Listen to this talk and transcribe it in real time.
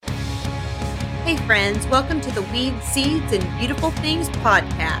Hey friends, welcome to the Weed, Seeds, and Beautiful Things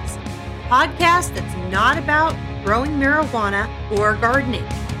podcast. Podcast that's not about growing marijuana or gardening,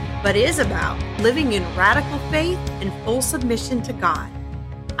 but is about living in radical faith and full submission to God.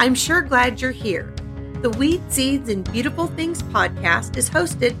 I'm sure glad you're here. The Weed, Seeds, and Beautiful Things podcast is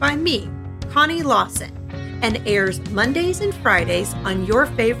hosted by me, Connie Lawson, and airs Mondays and Fridays on your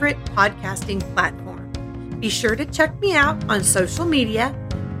favorite podcasting platform. Be sure to check me out on social media,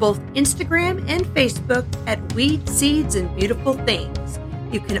 both Instagram and Facebook at Weed, Seeds, and Beautiful Things.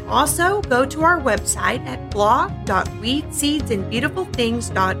 You can also go to our website at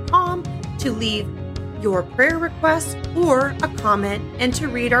blog.weedseedsandbeautifulthings.com to leave your prayer requests or a comment and to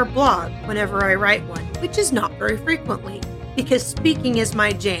read our blog whenever I write one, which is not very frequently because speaking is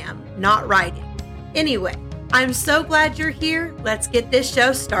my jam, not writing. Anyway, I'm so glad you're here. Let's get this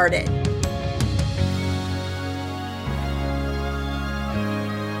show started.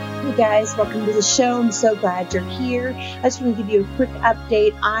 Hey guys, welcome to the show. I'm so glad you're here. I just want to give you a quick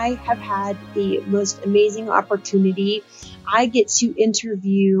update. I have had the most amazing opportunity. I get to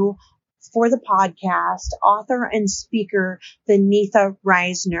interview for the podcast author and speaker Vanitha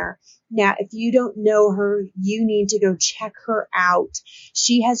Reisner. Now, if you don't know her, you need to go check her out.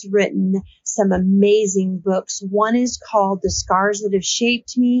 She has written some amazing books. One is called The Scars That Have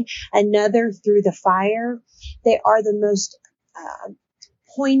Shaped Me, another Through the Fire. They are the most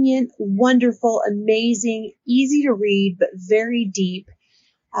poignant, wonderful, amazing, easy to read, but very deep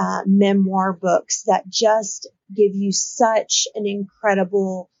memoir books that just give you such an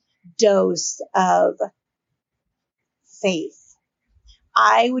incredible dose of faith.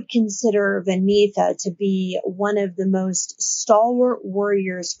 I would consider Vanitha to be one of the most stalwart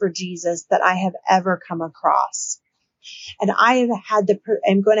warriors for Jesus that I have ever come across. And I'm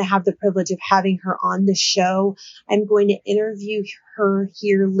going to have the privilege of having her on the show. I'm going to interview her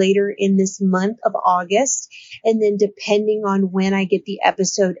here later in this month of August. And then depending on when I get the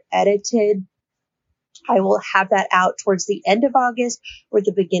episode edited, I will have that out towards the end of August or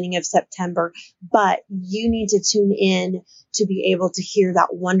the beginning of September. But you need to tune in to be able to hear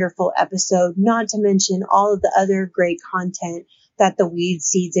that wonderful episode, not to mention all of the other great content that the Weed,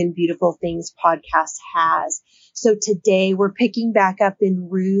 Seeds, and Beautiful Things podcast has. So today we're picking back up in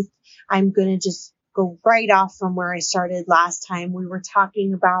Ruth. I'm going to just go right off from where I started last time. We were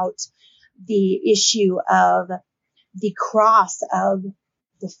talking about the issue of the cross of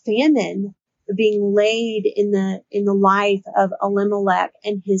the famine being laid in the life of Elimelech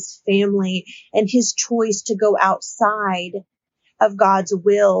and his family and his choice to go outside of God's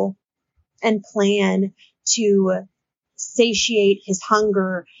will and plan to satiate his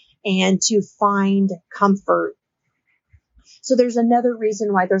hunger and to find comfort. So there's another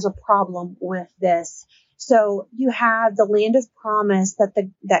reason why there's a problem with this. So you have the land of promise that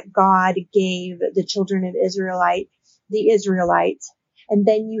God gave the children of the Israelites. And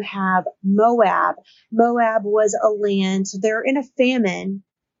then you have Moab. Moab was a land, so they're in a famine.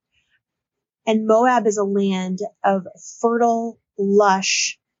 And Moab is a land of fertile,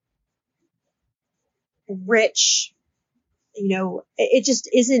 lush, rich, it just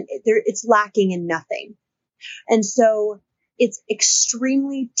isn't there. It's lacking in nothing. And so it's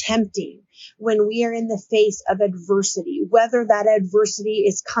extremely tempting when we are in the face of adversity, whether that adversity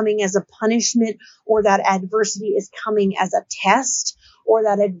is coming as a punishment or that adversity is coming as a test or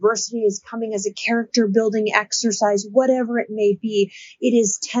that adversity is coming as a character building exercise, whatever it may be. It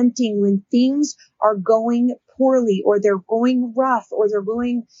is tempting when things are going poorly or they're going rough or they're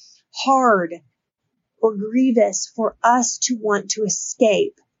going hard or grievous for us to want to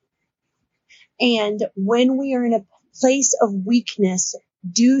escape. And when we are in a place of weakness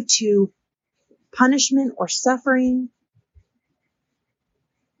due to punishment or suffering,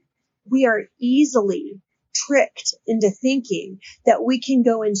 we are easily tricked into thinking that we can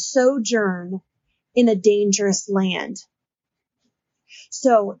go and sojourn in a dangerous land.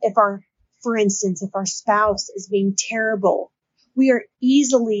 So for instance, if our spouse is being terrible, we are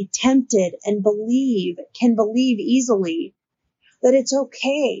easily tempted and can believe easily that it's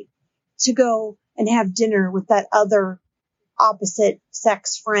okay to go and have dinner with that other opposite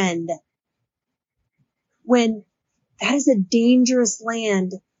sex friend when that is a dangerous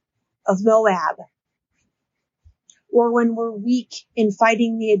land of Moab. Or when we're weak in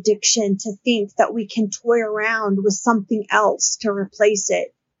fighting the addiction to think that we can toy around with something else to replace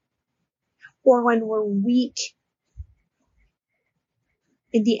it. Or when we're weak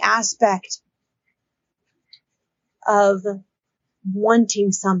in the aspect of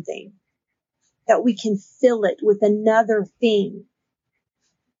wanting something, that we can fill it with another thing.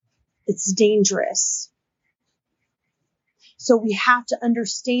 It's dangerous. So we have to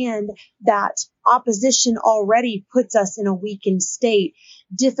understand that opposition already puts us in a weakened state,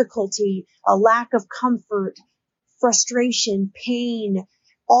 difficulty, a lack of comfort, frustration, pain.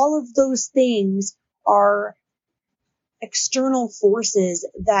 All of those things are external forces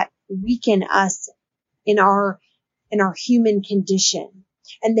that weaken us in our human condition.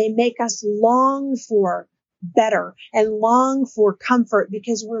 And they make us long for better and long for comfort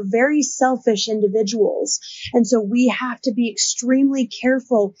because we're very selfish individuals. And so we have to be extremely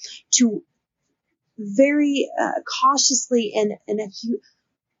careful to very cautiously and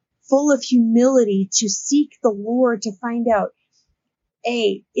full of humility to seek the Lord to find out,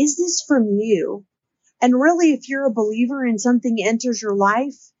 A, is this from you? And really, if you're a believer and something enters your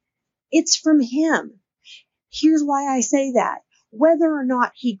life, it's from Him. Here's why I say that. Whether or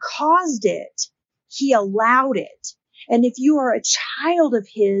not He caused it, He allowed it. And if you are a child of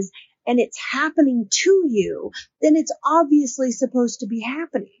His and it's happening to you, then it's obviously supposed to be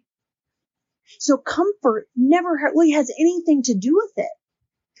happening. So comfort never really has anything to do with it.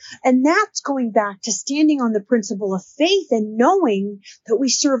 And that's going back to standing on the principle of faith and knowing that we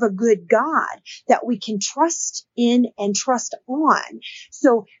serve a good God that we can trust in and trust on.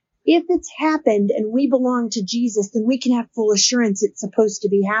 So if it's happened and we belong to Jesus, then we can have full assurance it's supposed to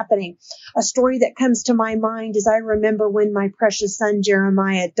be happening. A story that comes to my mind is I remember when my precious son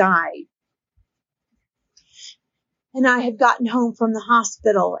Jeremiah died. And I had gotten home from the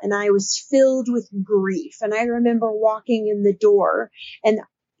hospital and I was filled with grief. And I remember walking in the door and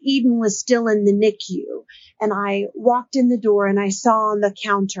Eden was still in the NICU. And I walked in the door and I saw on the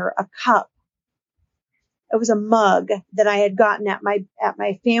counter a cup. It was a mug that I had gotten at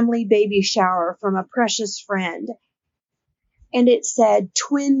my family baby shower from a precious friend. And it said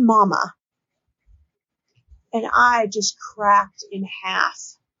Twin Mama. And I just cracked in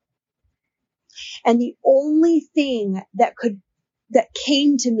half. And the only thing that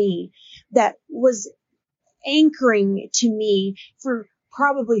came to me that was anchoring to me for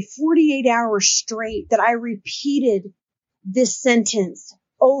probably 48 hours straight, that I repeated this sentence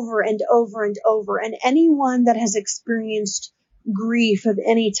over and over and over. And anyone that has experienced grief of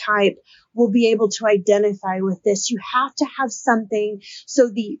any type will be able to identify with this. You have to have something. So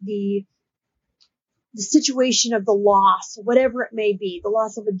the situation of the loss, whatever it may be, the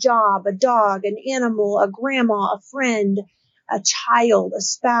loss of a job, a dog, an animal, a grandma, a friend, a child, a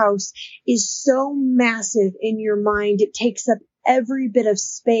spouse, is so massive in your mind. It takes up every bit of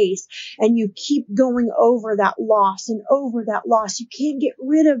space, and you keep going over that loss and over that loss. You can't get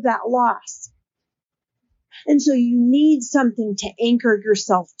rid of that loss. And so you need something to anchor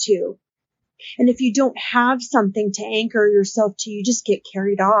yourself to. And if you don't have something to anchor yourself to, you just get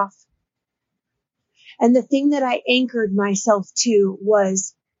carried off. And the thing that I anchored myself to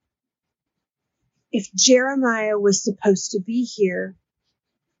was, if Jeremiah was supposed to be here,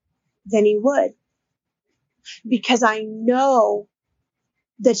 then he would. Because I know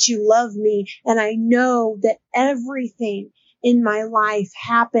that you love me, and I know that everything in my life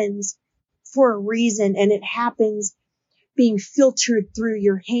happens for a reason, and it happens being filtered through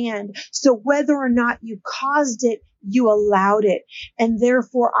your hand. So whether or not you caused it, you allowed it. And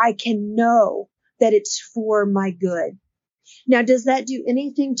therefore I can know that it's for my good. Now, does that do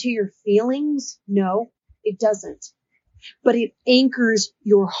anything to your feelings? No, it doesn't. But it anchors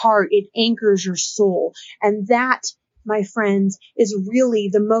your heart. It anchors your soul. And that, my friends, is really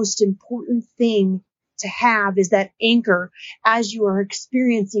the most important thing to have, is that anchor as you are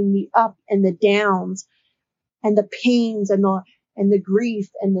experiencing the up and the downs and the pains and the grief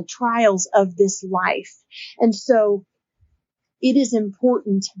and the trials of this life. And so it is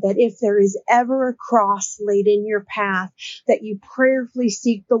important that if there is ever a cross laid in your path, that you prayerfully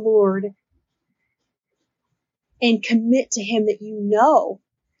seek the Lord and commit to Him, that you know,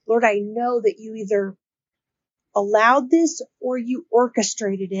 Lord, I know that you either allowed this or you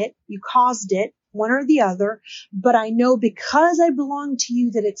orchestrated it, you caused it, one or the other, but I know because I belong to you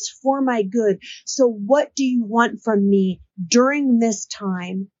that it's for my good. So what do you want from me during this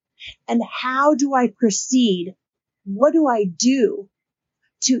time? And how do I proceed? What do I do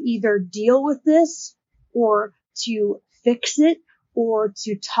to either deal with this or to fix it or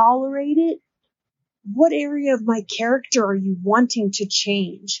to tolerate it? What area of my character are you wanting to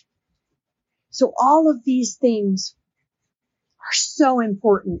change? So all of these things are so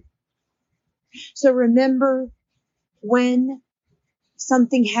important. So remember, when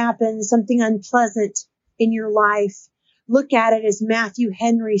something happens, something unpleasant in your life, look at it as Matthew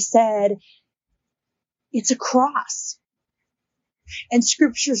Henry said, it's a cross. And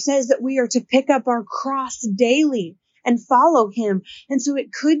scripture says that we are to pick up our cross daily and follow him. And so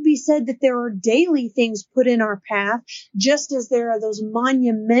it could be said that there are daily things put in our path, just as there are those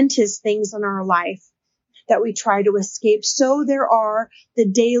monumentous things in our life that we try to escape. So there are the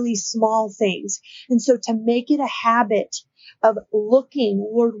daily small things. And so to make it a habit of looking,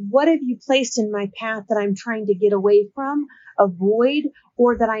 Lord, what have you placed in my path that I'm trying to get away from, avoid,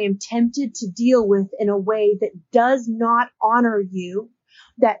 or that I am tempted to deal with in a way that does not honor you,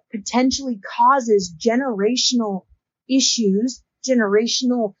 that potentially causes generational issues,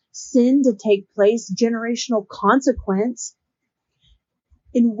 generational sin to take place, generational consequence.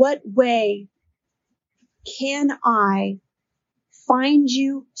 In what way can I find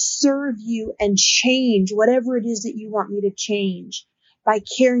you, serve you, and change whatever it is that you want me to change by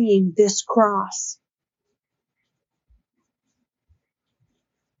carrying this cross?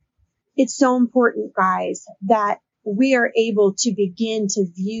 It's so important, guys, that we are able to begin to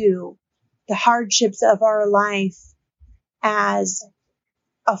view the hardships of our life as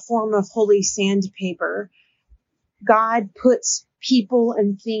a form of holy sandpaper. God puts people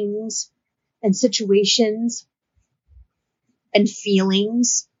and things and situations and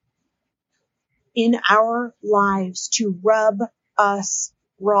feelings in our lives to rub us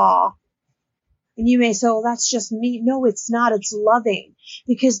raw. And you may say, well, that's just me. No, it's not. It's loving.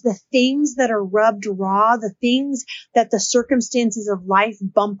 Because the things that are rubbed raw, the things that the circumstances of life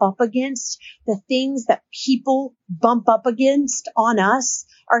bump up against, the things that people bump up against on us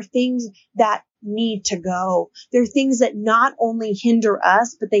are things that need to go. They're things that not only hinder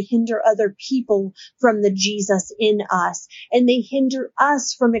us, but they hinder other people from the Jesus in us. And they hinder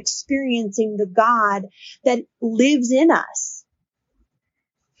us from experiencing the God that lives in us.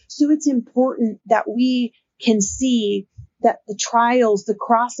 So it's important that we can see that the trials, the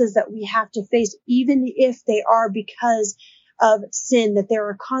crosses that we have to face, even if they are because of sin, that they're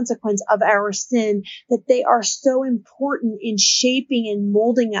a consequence of our sin, that they are so important in shaping and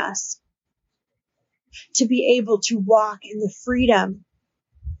molding us to be able to walk in the freedom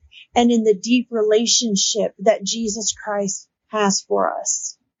and in the deep relationship that Jesus Christ has for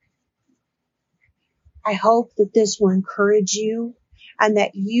us. I hope that this will encourage you and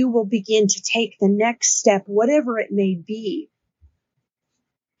that you will begin to take the next step, whatever it may be,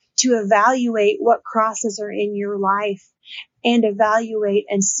 to evaluate what crosses are in your life and evaluate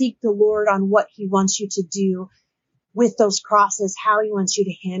and seek the Lord on what he wants you to do with those crosses, how he wants you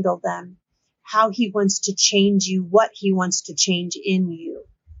to handle them, how he wants to change you, what he wants to change in you.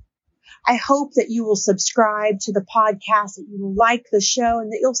 I hope that you will subscribe to the podcast, that you will like the show,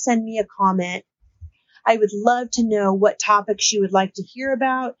 and that you'll send me a comment. I would love to know what topics you would like to hear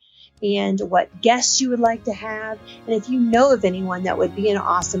about and what guests you would like to have. And if you know of anyone that would be an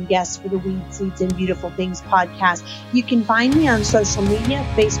awesome guest for the Weed, Seeds, and Beautiful Things podcast, you can find me on social media,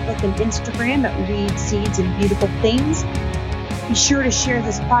 Facebook and Instagram at Weed, Seeds, and Beautiful Things. Be sure to share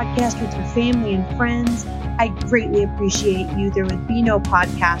this podcast with your family and friends. I greatly appreciate you. There would be no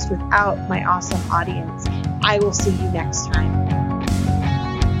podcast without my awesome audience. I will see you next time.